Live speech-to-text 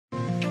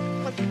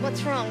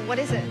What's wrong? What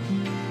is it?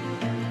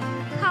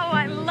 How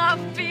I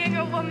love being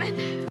a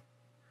woman.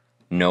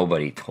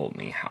 Nobody told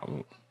me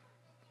how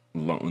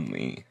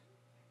lonely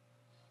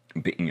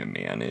being a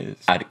man is.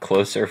 I had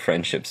closer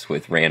friendships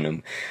with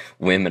random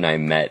women I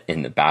met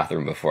in the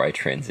bathroom before I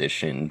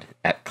transitioned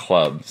at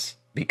clubs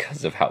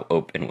because of how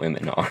open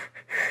women are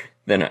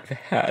than I've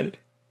had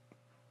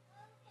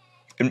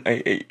in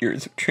my 8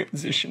 years of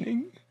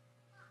transitioning.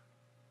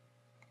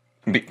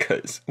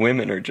 Because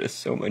women are just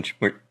so much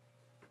more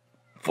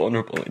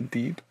vulnerable and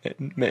deep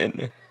than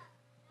men.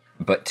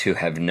 But to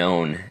have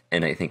known,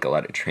 and I think a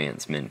lot of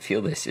trans men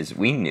feel this, is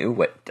we knew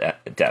what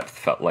depth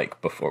felt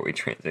like before we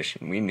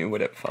transitioned. We knew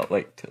what it felt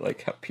like to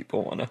have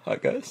people want to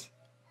hug us.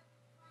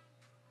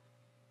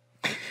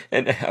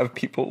 And to have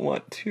people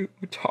want to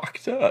talk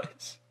to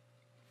us.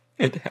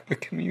 And to have a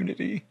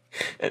community.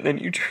 And then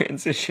you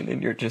transition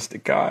and you're just a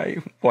guy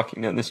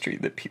walking down the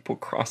street that people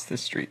cross the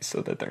street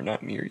so that they're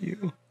not near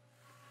you.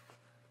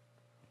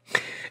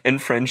 And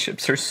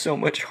friendships are so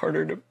much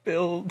harder to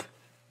build.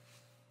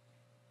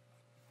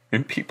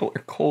 And people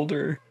are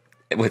colder.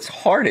 What's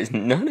hard is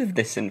none of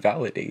this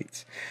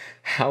invalidates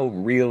how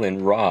real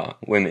and raw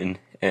women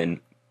and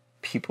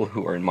people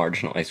who are in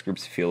marginalized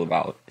groups feel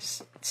about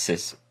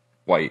cis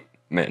white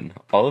men.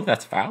 All of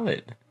that's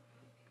valid.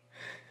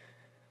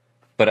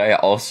 But I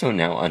also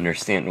now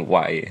understand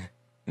why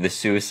the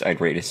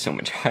suicide rate is so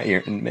much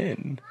higher in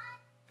men.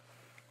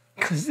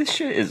 Because this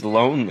shit is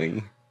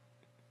lonely.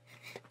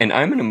 And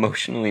I'm an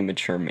emotionally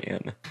mature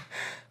man.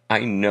 I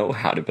know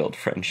how to build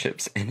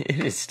friendships, and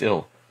it is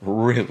still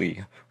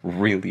really,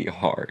 really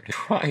hard.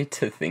 Try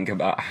to think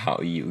about how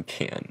you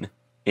can,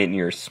 in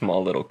your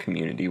small little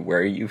community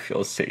where you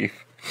feel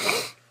safe,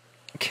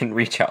 can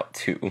reach out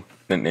to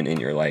the men in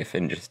your life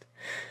and just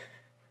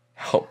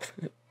help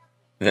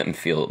them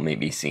feel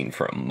maybe seen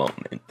for a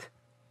moment.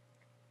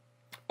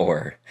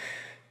 Or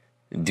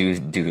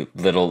do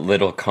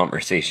little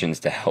conversations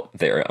to help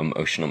their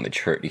emotional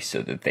maturity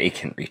so that they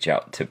can reach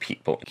out to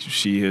people.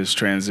 She has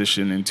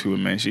transitioned into a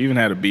man. She even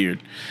had a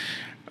beard.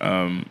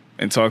 And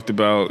talked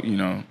about,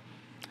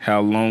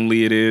 how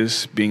lonely it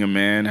is being a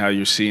man, how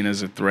you're seen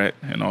as a threat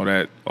and all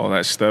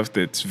that stuff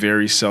that's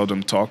very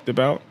seldom talked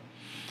about.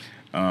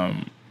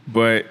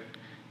 But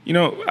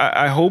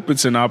I hope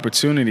it's an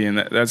opportunity, and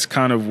that's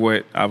kind of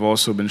what I've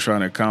also been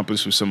trying to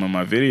accomplish with some of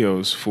my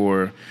videos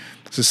for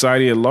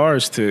society at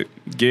large, to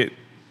get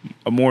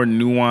a more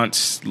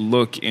nuanced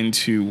look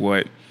into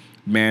what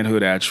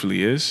manhood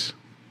actually is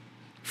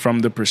from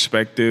the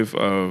perspective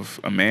of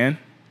a man,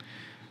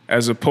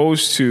 as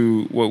opposed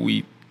to what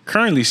we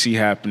currently see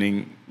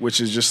happening, which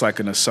is just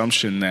like an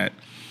assumption that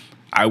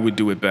I would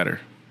do it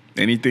better.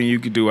 Anything you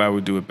could do, I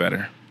would do it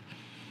better,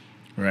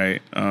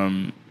 right?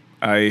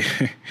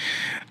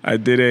 I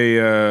did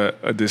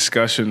a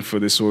discussion for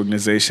this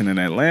organization in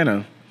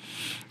Atlanta,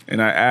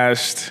 and I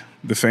asked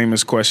the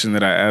famous question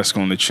that I asked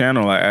on the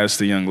channel. I asked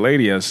the young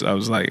lady, I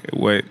was like,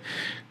 what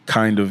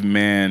kind of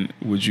man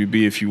would you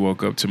be if you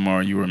woke up tomorrow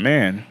and you were a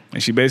man?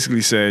 And she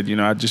basically said,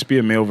 I'd just be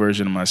a male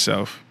version of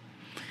myself.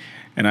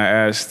 And I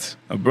asked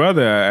a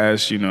brother,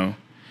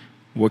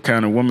 what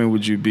kind of woman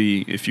would you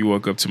be if you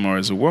woke up tomorrow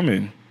as a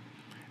woman?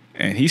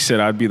 And he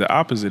said, I'd be the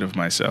opposite of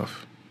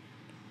myself.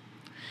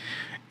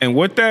 And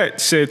what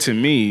that said to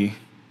me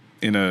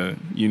in a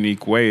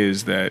unique way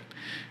is that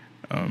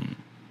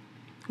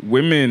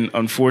women,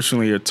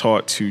 unfortunately, are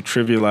taught to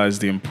trivialize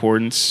the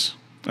importance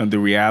and the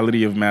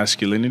reality of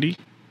masculinity.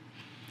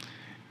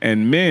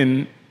 And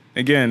men,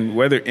 again,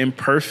 whether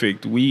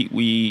imperfect,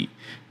 we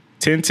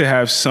tend to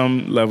have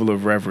some level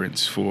of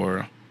reverence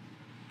for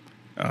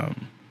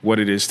what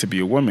it is to be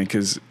a woman.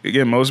 Because,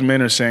 again, most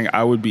men are saying,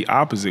 I would be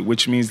opposite,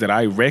 which means that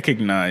I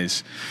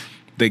recognize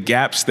the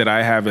gaps that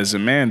I have as a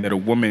man that a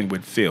woman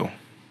would fill.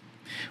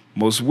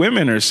 Most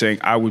women are saying,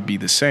 I would be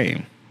the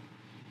same,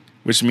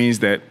 which means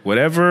that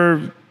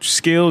whatever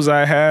skills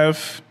I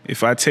have,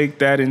 if I take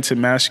that into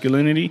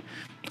masculinity,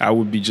 I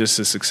would be just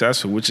as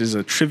successful, which is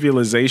a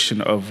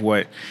trivialization of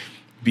what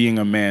being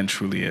a man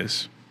truly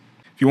is.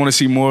 If you want to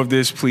see more of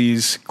this,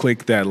 please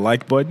click that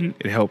like button.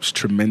 It helps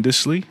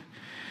tremendously.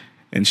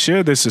 And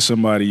share this to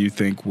somebody you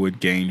think would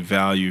gain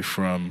value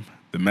from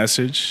the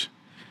message.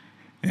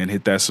 And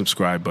hit that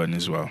subscribe button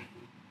as well.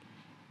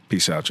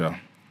 Peace out, y'all.